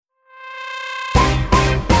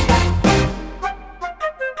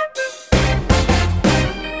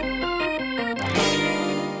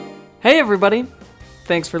Hey everybody!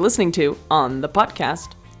 Thanks for listening to On the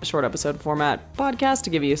Podcast, a short episode format podcast to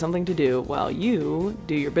give you something to do while you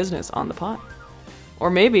do your business on the pot. Or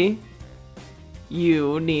maybe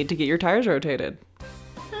you need to get your tires rotated.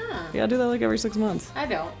 Huh. Yeah, I do that like every 6 months. I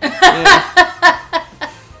don't. Yeah.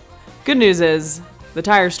 Good news is the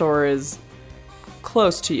tire store is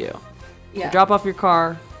close to you. Yeah. You drop off your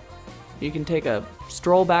car, you can take a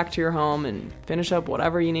stroll back to your home and finish up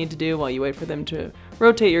whatever you need to do while you wait for them to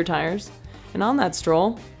rotate your tires. And on that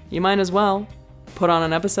stroll, you might as well put on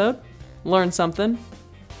an episode, learn something,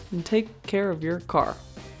 and take care of your car.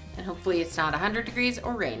 And hopefully it's not 100 degrees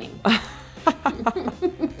or raining.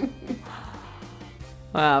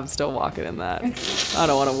 I'm still walking in that. I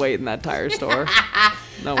don't want to wait in that tire store.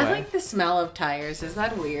 No way. I like the smell of tires. Is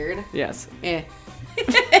that weird? Yes. Eh.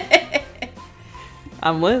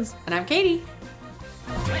 I'm Liz. And I'm Katie.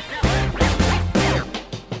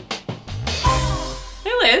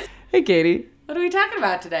 Hey, Liz. Hey, Katie. What are we talking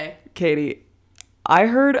about today? Katie, I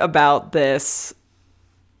heard about this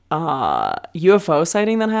UFO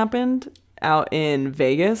sighting that happened out in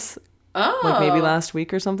Vegas. Oh. Like maybe last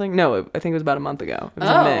week or something. No, I think it was about a month ago. It was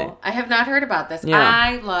in May. I have not heard about this. Yeah.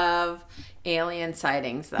 I love alien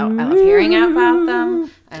sightings, though. I love hearing about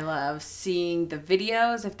them. I love seeing the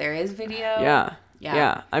videos, if there is video.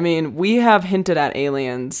 Yeah. I mean, we have hinted at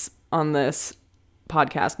aliens on this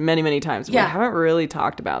podcast many, many times. But we haven't really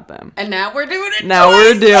talked about them. And now we're doing it Now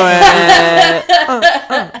twice. we're doing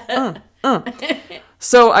it.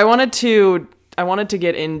 So I wanted to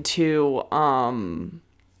get into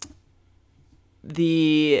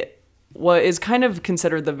what is kind of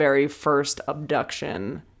considered the very first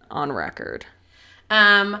abduction on record.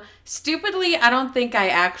 Stupidly, I don't think I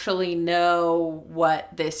actually know what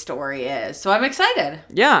this story is. So I'm excited.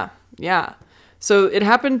 Yeah. So it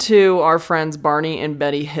happened to our friends Barney and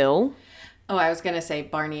Betty Hill. Oh, I was going to say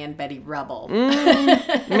Barney and Betty Rubble.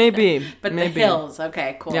 Maybe. But maybe. the Hills.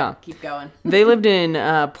 Okay, cool. Yeah. Keep going. They lived in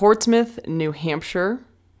Portsmouth, New Hampshire.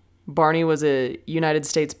 Barney was a United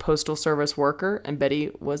States Postal Service worker, and Betty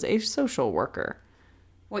was a social worker.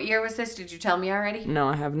 What year was this? Did you tell me already? No,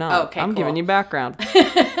 I have not. Oh, okay, I'm cool. giving you background.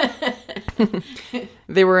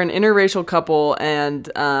 They were an interracial couple and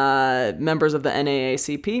members of the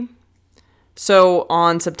NAACP. So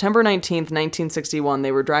on September 19th, 1961,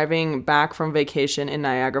 they were driving back from vacation in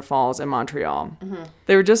Niagara Falls in Montreal. Mm-hmm.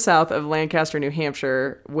 They were just south of Lancaster, New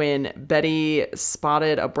Hampshire, when Betty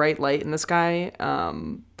spotted a bright light in the sky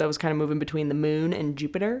that was kind of moving between the moon and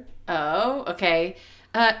Jupiter. Oh, okay.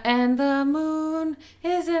 And the moon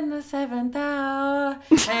is in the seventh hour,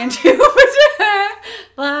 and Jupiter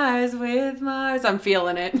lies with Mars. I'm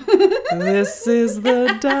feeling it. This is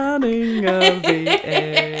the dawning of the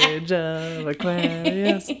age of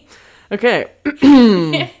Aquarius. Okay.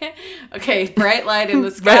 Okay, bright light in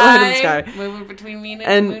the sky. Bright light in the sky. Moving between me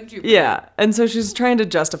and the moon, Jupiter. Yeah. And so she's trying to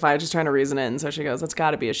justify it, just trying to reason it. And so she goes, that's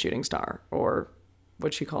got to be a shooting star, or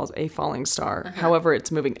what she calls a falling star. Uh-huh. However, it's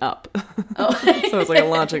moving up. Oh. So it's like a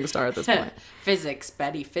launching star at this point. Physics,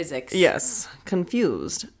 Betty, physics. Yes.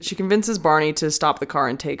 Confused. She convinces Barney to stop the car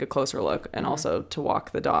and take a closer look, and also to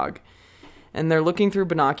walk the dog. And they're looking through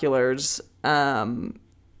binoculars, and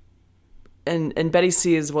Betty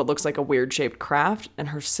sees what looks like a weird-shaped craft, and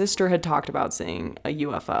her sister had talked about seeing a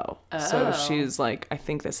UFO. Oh. So she's like, I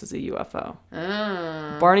think this is a UFO.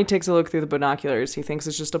 Oh. Barney takes a look through the binoculars. He thinks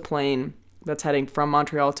it's just a plane that's heading from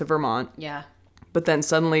Montreal to Vermont. Yeah. But then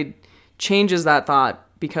suddenly changes that thought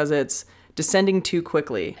because it's descending too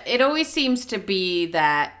quickly. It always seems to be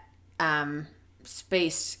that alien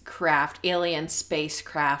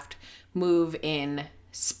spacecraft move in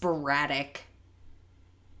sporadic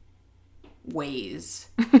ways.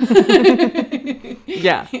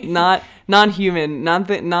 Yeah, not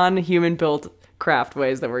non-human built craft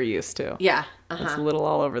ways that we're used to. Yeah. It's a little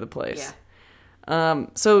all over the place. Yeah.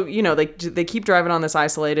 So, they keep driving on this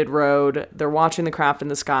isolated road. They're watching the craft in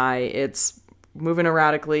the sky. It's moving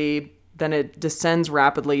erratically. Then it descends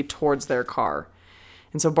rapidly towards their car.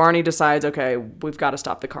 And so Barney decides, okay, we've got to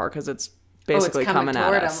stop the car because it's basically coming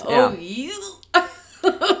at us. Oh, yeah.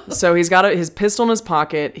 So he's got his pistol in his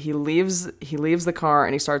pocket. He leaves the car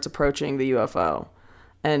and he starts approaching the UFO.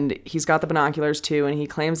 And he's got the binoculars too, and he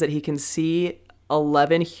claims that he can see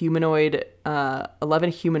 11 humanoids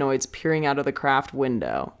peering out of the craft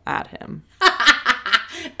window at him.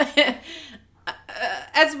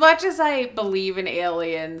 As much as I believe in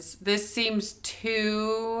aliens, this seems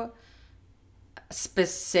too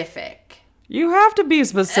specific. You have to be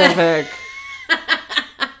specific.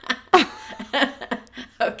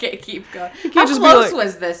 Okay, keep going. How close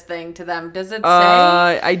was this thing to them? Does it say?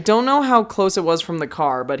 I don't know how close it was from the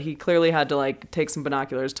car, but he clearly had to like take some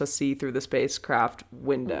binoculars to see through the spacecraft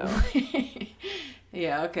window.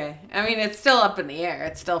 Yeah, okay. I mean, it's still up in the air.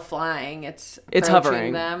 It's still flying. It's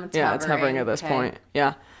hovering. Them. It's hovering at this point.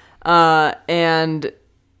 Yeah. And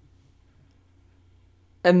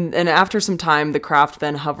after some time, the craft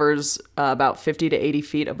then hovers about 50 to 80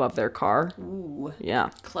 feet above their car. Ooh. Yeah.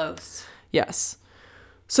 Close. Yes.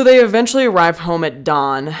 So they eventually arrive home at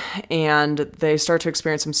dawn, and they start to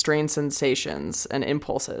experience some strange sensations and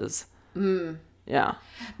impulses. Yeah.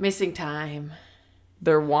 Missing time.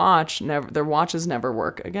 Their watches never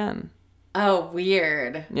work again. Oh,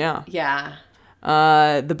 weird. Yeah. Yeah.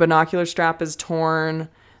 The binocular strap is torn.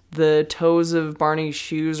 The toes of Barney's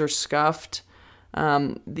shoes are scuffed.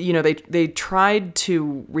 They tried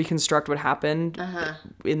to reconstruct what happened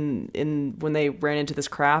in when they ran into this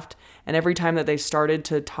craft, and every time that they started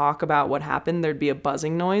to talk about what happened, there'd be a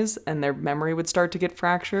buzzing noise, and their memory would start to get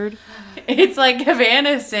fractured. It's like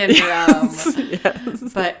Havana syndrome,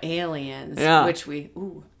 yes. but aliens. Yeah. Which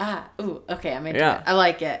okay, I'm into it. I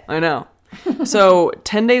like it. I know. So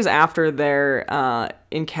 10 days after their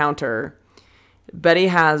encounter, Betty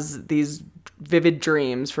has these vivid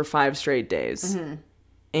dreams for 5 straight days.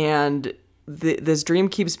 And this dream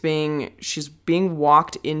keeps being, she's being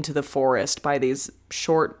walked into the forest by these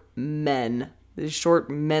short men-looking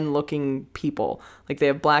people. Like, they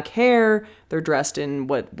have black hair, they're dressed in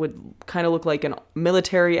what would kind of look like a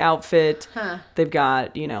military outfit. They've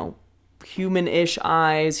got, human-ish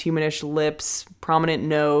eyes, human-ish lips, prominent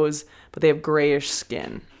nose, but they have grayish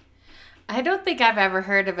skin. I don't think I've ever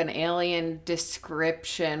heard of an alien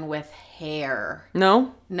description with hair.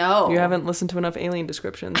 No? No. You haven't listened to enough alien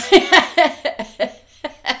descriptions.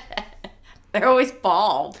 They're always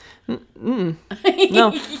bald. No.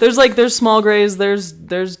 There's small grays,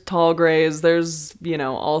 there's tall grays, there's,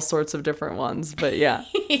 all sorts of different ones. But yeah.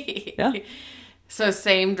 Yeah. So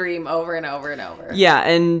same dream over and over and over. Yeah,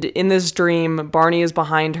 and in this dream, Barney is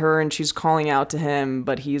behind her and she's calling out to him,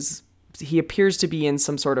 but he appears to be in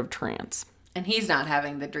some sort of trance. And he's not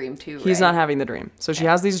having the dream too, right? He's not having the dream. So she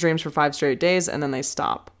has these dreams for 5 straight days, and then they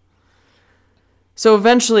stop. So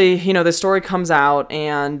eventually, the story comes out,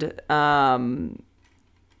 and a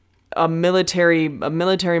military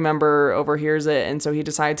member overhears it, and so he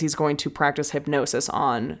decides he's going to practice hypnosis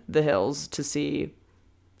on the Hills to see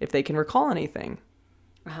if they can recall anything.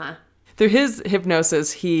 Through his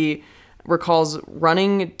hypnosis, he recalls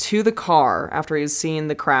running to the car after he's seen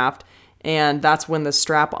the craft, and that's when the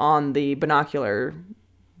strap on the binocular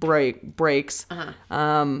breaks.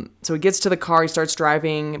 So he gets to the car, he starts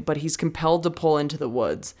driving, but he's compelled to pull into the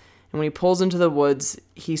woods. And when he pulls into the woods,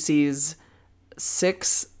 he sees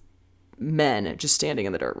 6 men just standing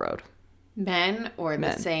in the dirt road. Men or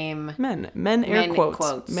men. The same? Men air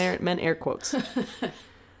quotes. Men air quotes.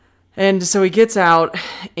 And so he gets out,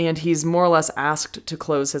 and he's more or less asked to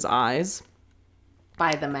close his eyes.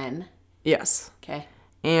 By the men? Yes. Okay.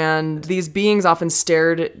 And these beings often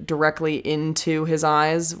stared directly into his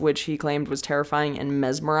eyes, which he claimed was terrifying and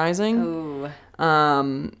mesmerizing. Ooh.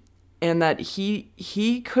 And that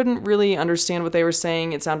he couldn't really understand what they were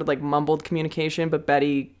saying. It sounded like mumbled communication, but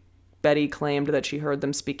Betty claimed that she heard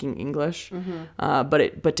them speaking English.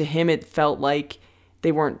 But to him, it felt like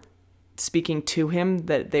they weren't speaking to him,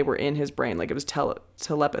 that they were in his brain. Like, it was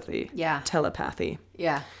telepathy. Yeah. Telepathy.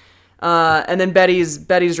 Yeah. And then Betty's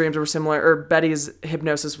dreams were similar, or Betty's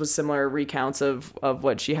hypnosis was similar recounts of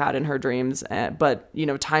what she had in her dreams. But,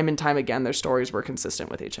 time and time again, their stories were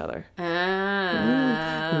consistent with each other.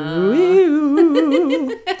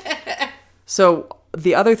 So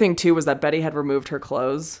the other thing, too, was that Betty had removed her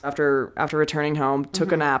clothes after returning home,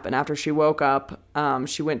 took a nap, and after she woke up,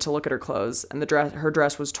 she went to look at her clothes, and her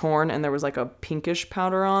dress was torn, and there was like a pinkish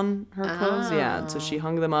powder on her clothes. Oh. Yeah, so she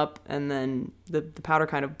hung them up, and then the powder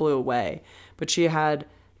kind of blew away. But she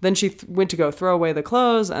went to go throw away the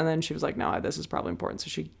clothes, and then she was like, no, this is probably important.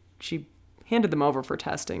 So she handed them over for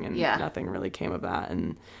testing, and nothing really came of that.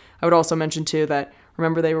 And I would also mention, too, that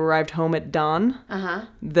remember they arrived home at dawn?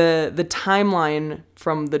 The timeline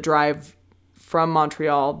from the drive from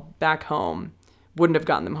Montreal back home wouldn't have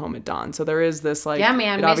gotten them home at dawn. So there is this, it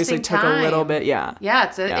obviously took a little bit. Yeah. Yeah,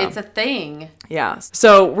 it's a thing. Yeah.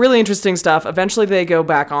 So really interesting stuff. Eventually they go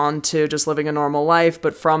back on to just living a normal life.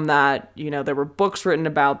 But from that, there were books written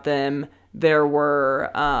about them. There were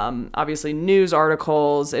obviously news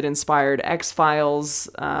articles. It inspired X-Files.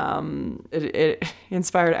 It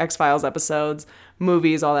inspired X-Files episodes,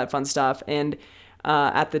 movies, all that fun stuff. And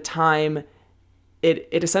at the time,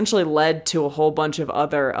 it essentially led to a whole bunch of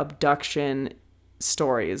other abduction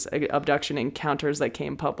stories, abduction encounters that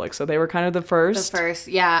came public. So they were kind of the first. The first,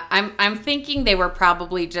 yeah. I'm thinking they were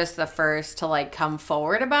probably just the first to like come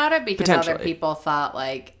forward about it because other people thought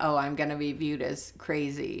like, oh, I'm going to be viewed as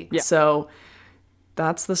crazy. Yeah. So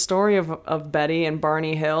that's the story of Betty and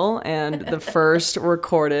Barney Hill and the first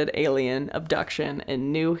recorded alien abduction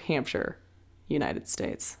in New Hampshire, United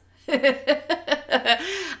States.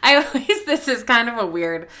 This is kind of a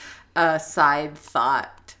weird side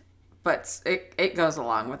thought, but it goes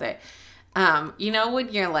along with it. You know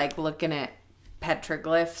when you're like looking at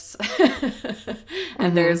petroglyphs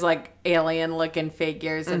and there's like alien looking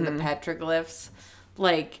figures in the petroglyphs?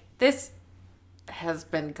 Like this has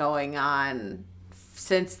been going on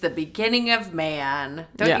since the beginning of man,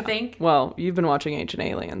 don't you think? Well, you've been watching Ancient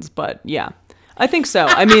Aliens, but yeah, I think so.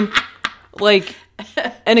 I mean, like,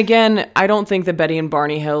 and again, I don't think that Betty and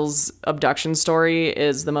Barney Hill's abduction story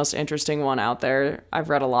is the most interesting one out there. I've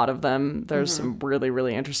read a lot of them. There's some really,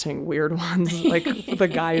 really interesting, weird ones, like the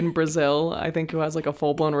guy in Brazil, I think, who has like a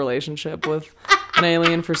full-blown relationship with an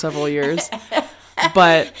alien for several years.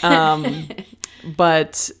 But I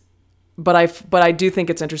do think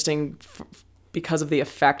it's interesting because of the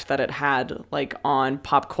effect that it had, like, on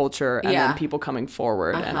pop culture and then people coming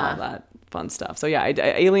forward and all that fun stuff. So yeah,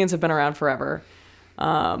 aliens have been around forever.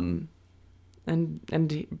 And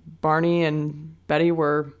Barney and Betty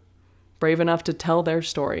were brave enough to tell their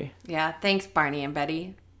story. Yeah, thanks, Barney and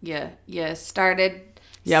Betty. You started.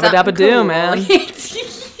 Yabba dabba doo, man.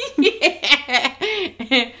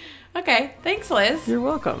 Yeah. Okay, thanks, Liz. You're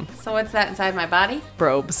welcome. So what's that inside my body?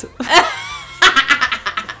 Probes.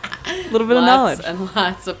 A little bit of knowledge. And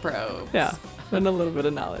lots of probes. Yeah, and a little bit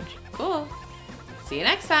of knowledge. Cool. See you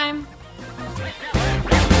next time.